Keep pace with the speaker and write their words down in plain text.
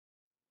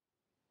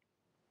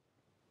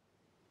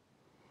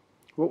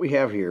What we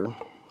have here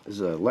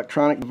is an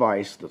electronic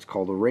device that's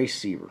called a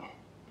Raceceiver.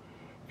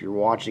 If you're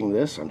watching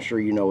this, I'm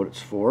sure you know what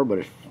it's for, but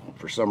if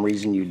for some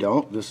reason you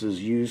don't, this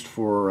is used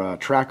for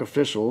track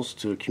officials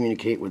to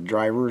communicate with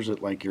drivers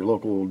at like your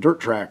local dirt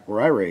track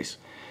where I race.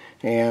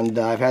 And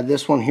I've had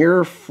this one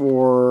here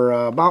for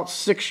about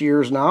 6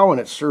 years now, and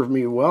it served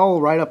me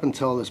well right up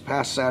until this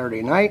past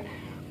Saturday night,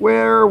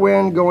 where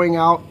when going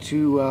out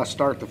to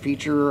start the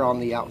feature on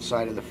the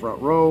outside of the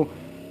front row,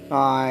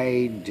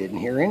 I didn't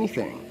hear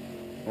anything.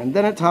 And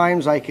then at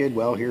times I could,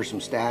 well, hear some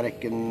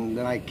static, and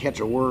then I'd catch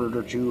a word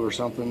or two or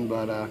something,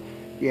 but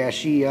yeah,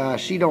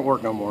 she don't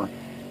work no more.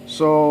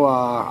 So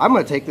I'm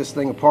going to take this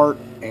thing apart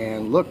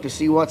and look to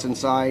see what's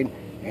inside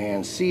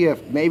and see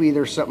if maybe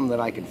there's something that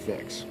I can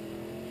fix.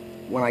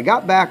 When I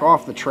got back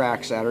off the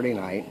track Saturday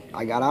night,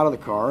 I got out of the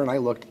car and I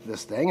looked at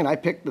this thing and I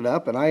picked it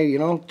up and I,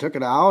 took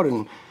it out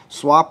and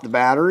swapped the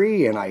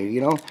battery, and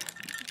I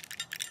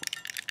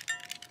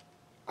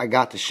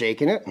got to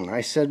shaking it and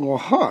I said,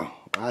 well,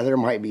 there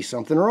might be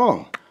something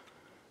wrong.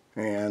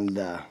 And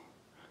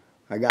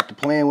I got to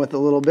playing with it a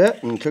little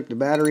bit and took the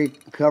battery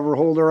cover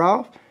holder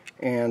off,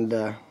 and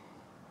I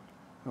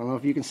don't know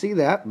if you can see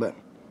that, but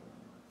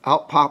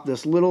out popped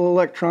this little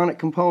electronic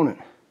component.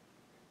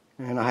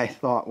 And I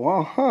thought,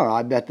 well,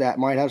 I bet that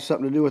might have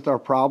something to do with our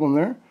problem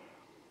there.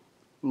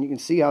 And you can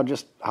see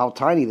how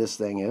tiny this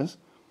thing is.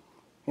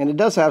 And it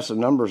does have some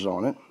numbers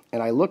on it.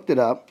 And I looked it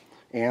up,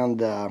 and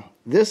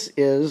this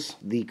is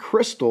the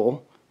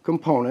crystal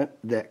component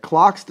that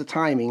clocks the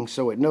timing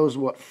so it knows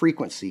what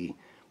frequency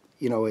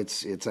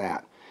it's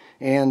at.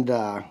 And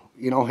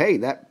hey,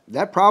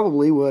 that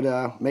probably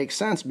would make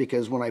sense,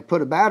 because when I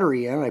put a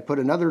battery in, I put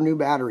another new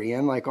battery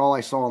in, like all I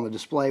saw on the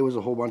display was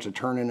a whole bunch of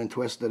turning and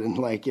twisted, and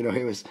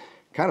it was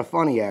kind of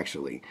funny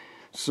actually.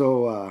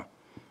 So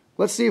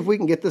let's see if we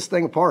can get this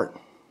thing apart.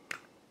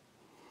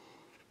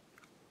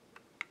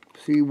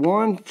 See,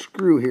 one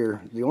screw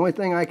here, the only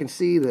thing I can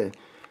see to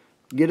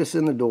get us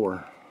in the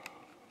door.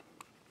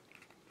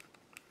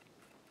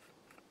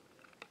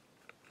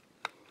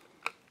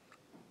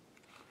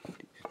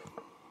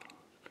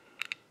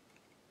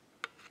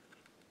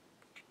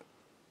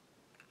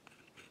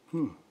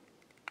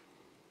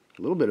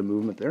 A little bit of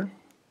movement there.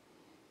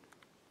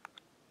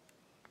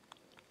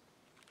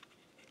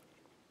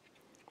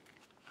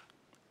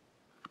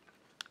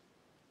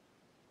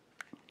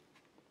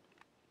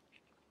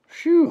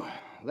 Phew,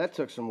 that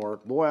took some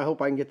work. Boy, I hope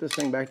I can get this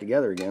thing back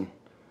together again.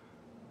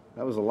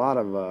 That was a lot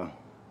of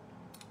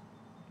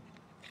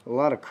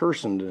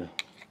cursing to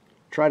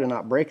try to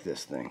not break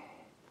this thing.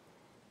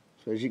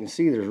 So as you can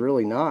see, there's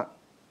really not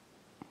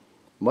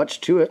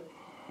much to it.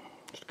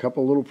 Just a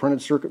couple little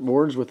printed circuit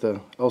boards with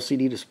a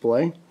LCD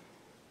display,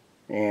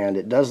 and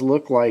it does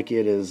look like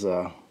it is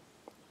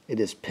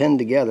pinned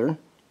together.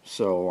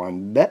 So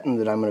I'm betting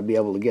that I'm going to be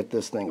able to get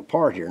this thing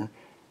apart here.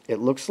 It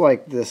looks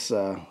like this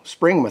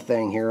spring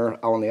thing here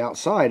on the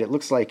outside, it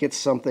looks like it's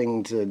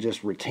something to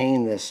just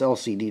retain this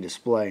LCD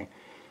display.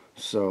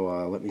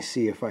 So let me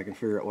see if I can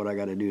figure out what I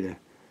got to do to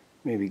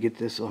maybe get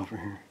this off of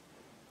here.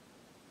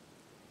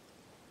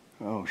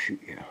 Oh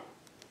shoot, yeah.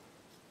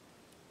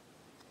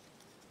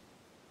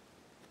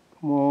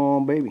 Come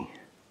on, baby.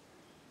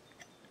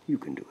 You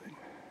can do it.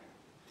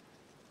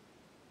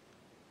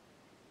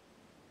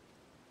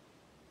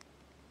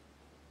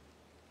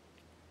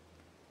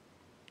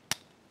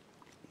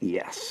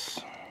 Yes.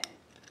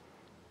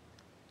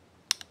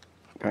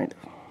 Kind of.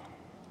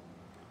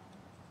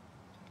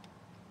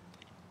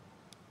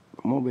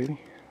 Come on,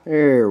 baby.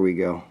 There we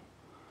go.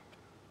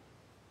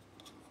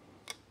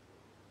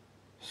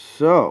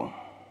 So,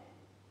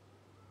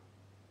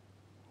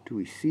 do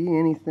we see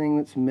anything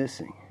that's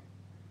missing?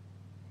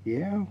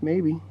 Yeah,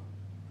 maybe.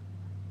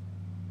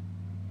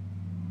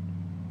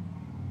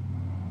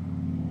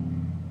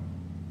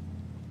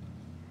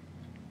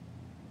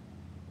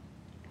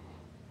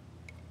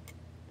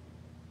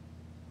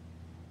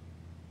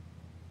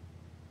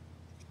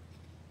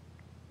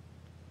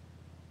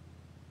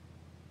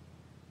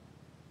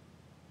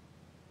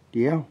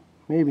 Yeah,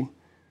 maybe.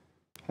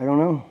 I don't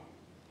know.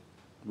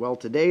 Well,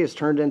 today has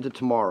turned into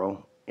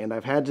tomorrow, and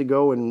I've had to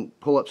go and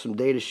pull up some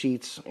data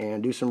sheets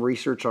and do some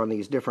research on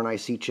these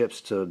different IC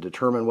chips to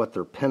determine what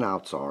their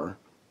pinouts are.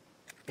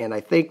 And I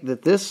think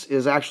that this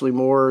is actually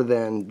more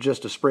than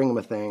just a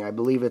spring thing. I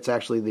believe it's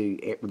actually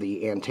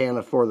the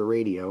antenna for the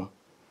radio.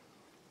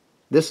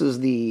 This is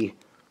the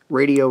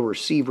radio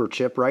receiver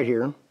chip right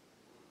here.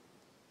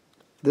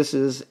 This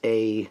is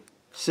a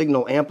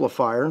signal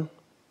amplifier.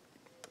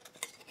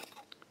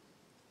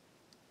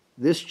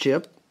 This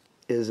chip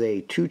is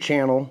a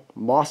 2-channel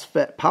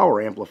MOSFET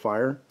power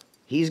amplifier.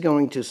 He's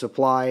going to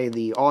supply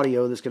the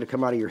audio that's going to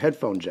come out of your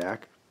headphone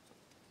jack.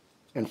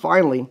 And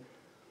finally,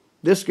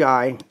 this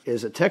guy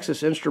is a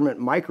Texas Instrument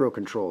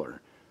microcontroller.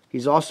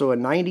 He's also a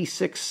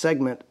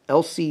 96-segment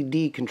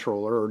LCD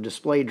controller or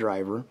display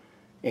driver.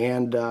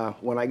 And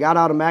when I got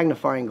out a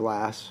magnifying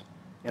glass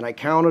and I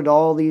counted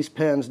all these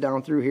pins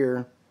down through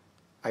here,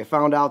 I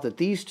found out that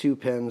these 2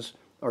 pins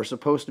are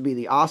supposed to be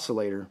the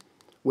oscillator,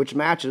 which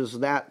matches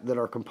that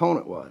our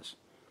component was.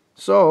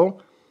 So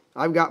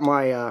I've got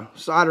my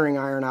soldering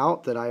iron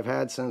out that I've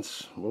had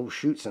since, oh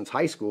shoot, since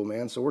high school,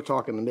 man. So we're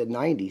talking the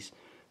mid-90s.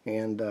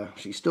 And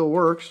she still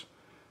works.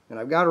 And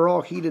I've got her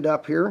all heated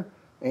up here.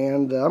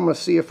 And I'm going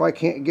to see if I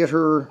can't get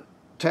her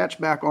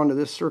attached back onto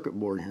this circuit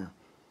board here.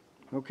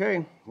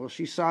 Okay, well,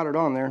 she's soldered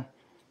on there.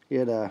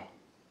 It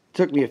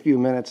took me a few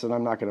minutes, and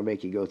I'm not going to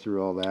make you go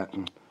through all that.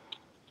 And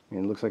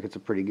it looks like it's a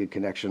pretty good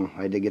connection.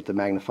 I did get the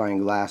magnifying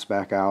glass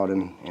back out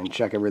and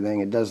check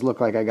everything. It does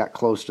look like I got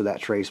close to that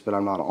trace, but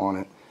I'm not on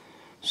it.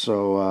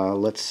 So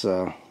let's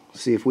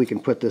see if we can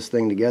put this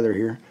thing together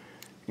here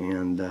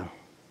and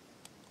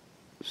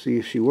see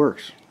if she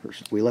works.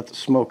 First, we let the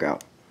smoke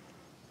out.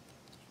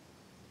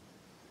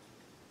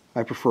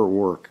 I prefer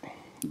work,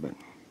 but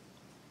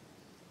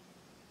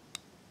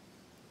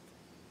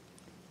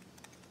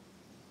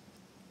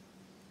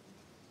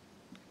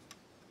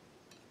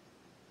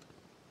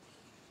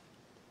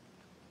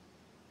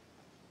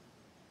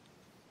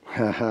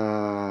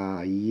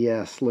haha,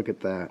 yes, look at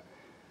that.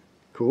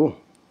 Cool.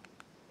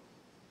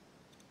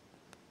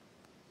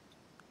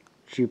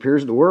 She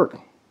appears to work.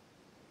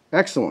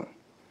 Excellent.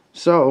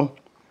 So,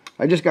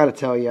 I just got to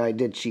tell you, I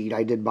did cheat.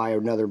 I did buy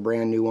another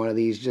brand new one of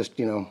these, just,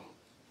 you know,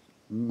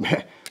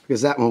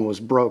 because that one was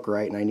broke,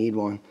 right, and I need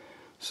one.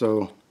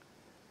 So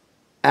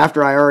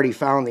after I already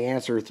found the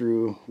answer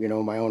through, you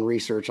know, my own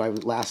research,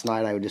 last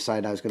night I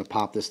decided I was going to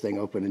pop this thing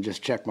open and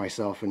just check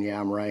myself, and yeah,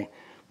 I'm right.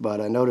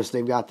 But I noticed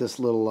they've got this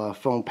little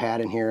foam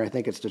pad in here. I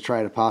think it's to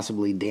try to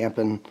possibly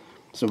dampen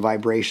some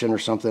vibration or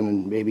something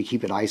and maybe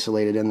keep it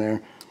isolated in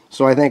there.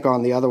 So I think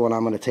on the other one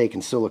I'm going to take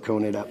and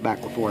silicone it up back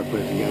before I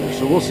put it together.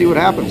 So we'll see what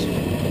happens.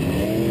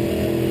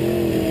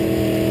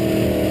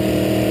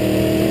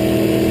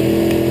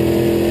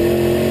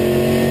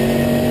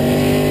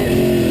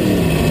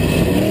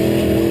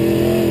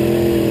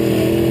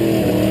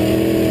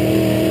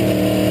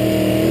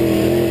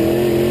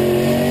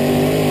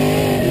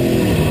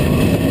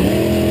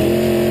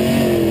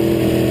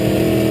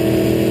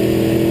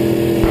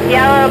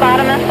 Yellow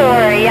bottom of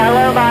 4,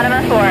 yellow bottom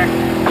of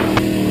 4.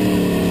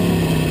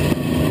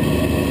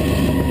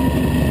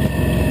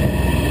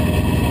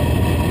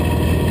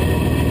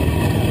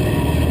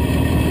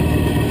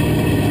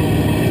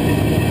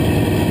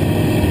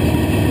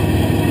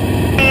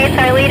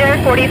 Our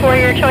leader, 44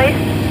 your choice.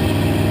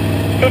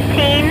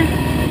 15.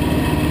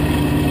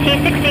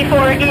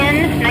 T64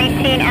 in,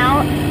 19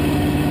 out.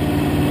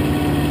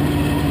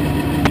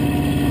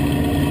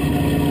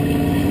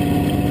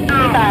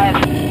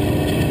 T5.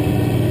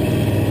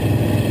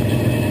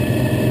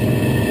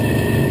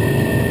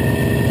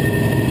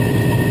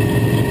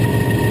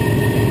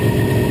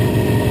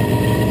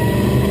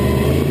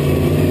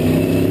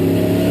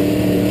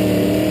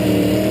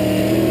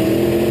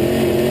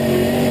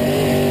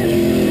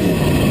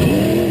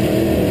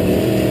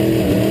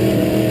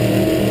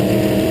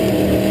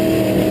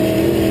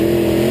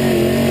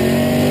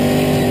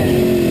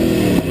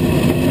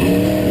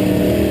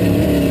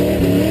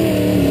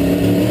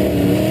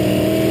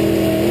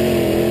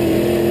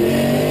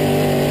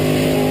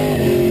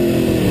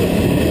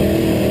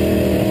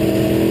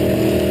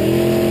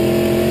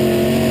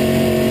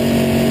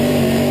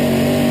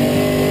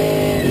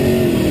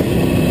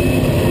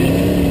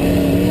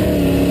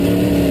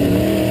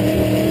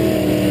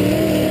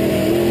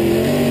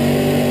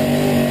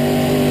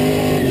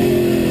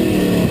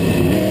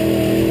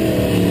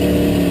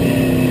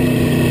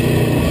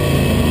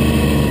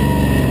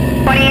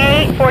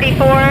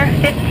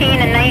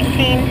 And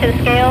 19 to the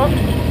scales.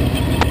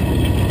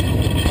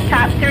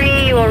 Top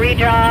 3 you will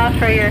redraw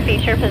for your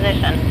feature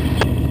position.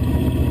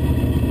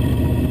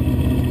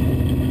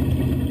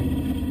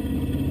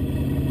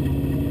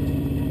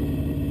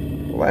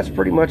 Well, that's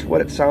pretty much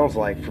what it sounds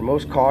like for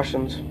most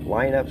cautions,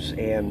 lineups,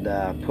 and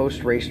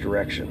post-race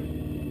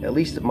direction, at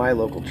least at my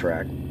local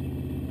track.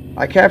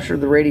 I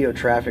captured the radio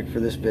traffic for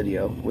this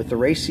video with the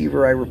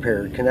Raceceiver I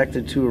repaired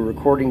connected to a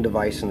recording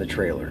device in the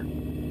trailer.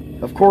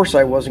 Of course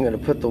I wasn't going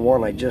to put the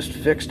one I just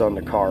fixed on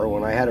the car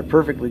when I had a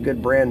perfectly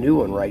good brand new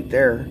one right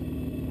there.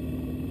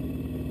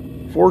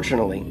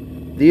 Fortunately,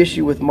 the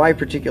issue with my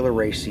particular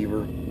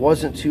Raceceiver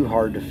wasn't too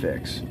hard to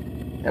fix,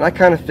 and I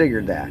kind of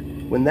figured that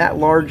when that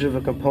large of a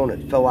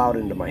component fell out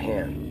into my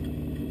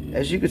hand.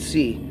 As you could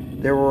see,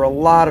 there were a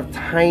lot of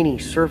tiny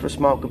surface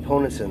mount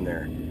components in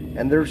there,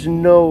 and there's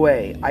no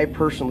way I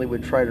personally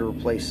would try to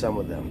replace some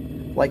of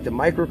them. Like the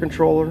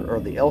microcontroller or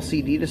the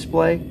LCD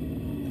display,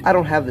 I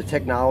don't have the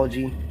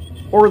technology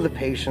or the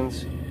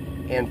patience,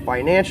 and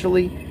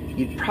financially,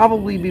 you'd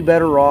probably be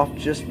better off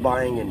just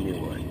buying a new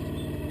one.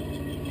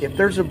 If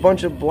there's a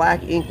bunch of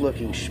black ink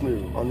looking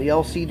schmoo on the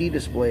LCD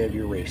display of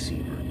your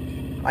Raceceiver,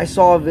 I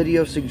saw a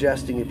video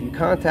suggesting if you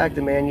contact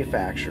the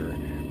manufacturer,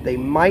 they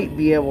might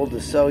be able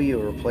to sell you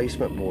a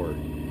replacement board,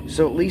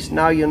 so at least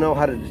now you know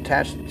how to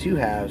detach the two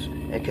halves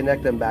and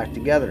connect them back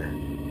together.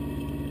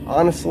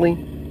 Honestly,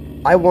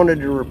 I wanted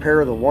to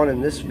repair the one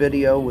in this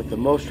video with the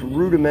most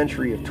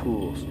rudimentary of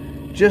tools,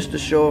 just to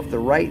show if the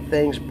right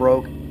things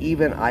broke,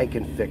 even I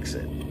can fix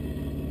it.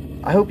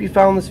 I hope you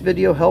found this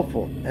video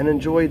helpful and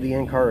enjoyed the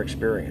in-car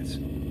experience.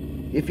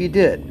 If you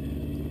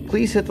did,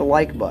 please hit the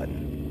like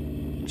button.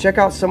 Check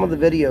out some of the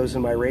videos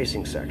in my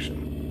racing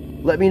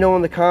section. Let me know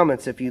in the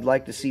comments if you'd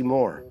like to see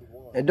more.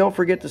 And don't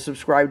forget to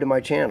subscribe to my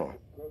channel.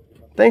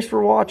 Thanks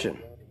for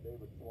watching.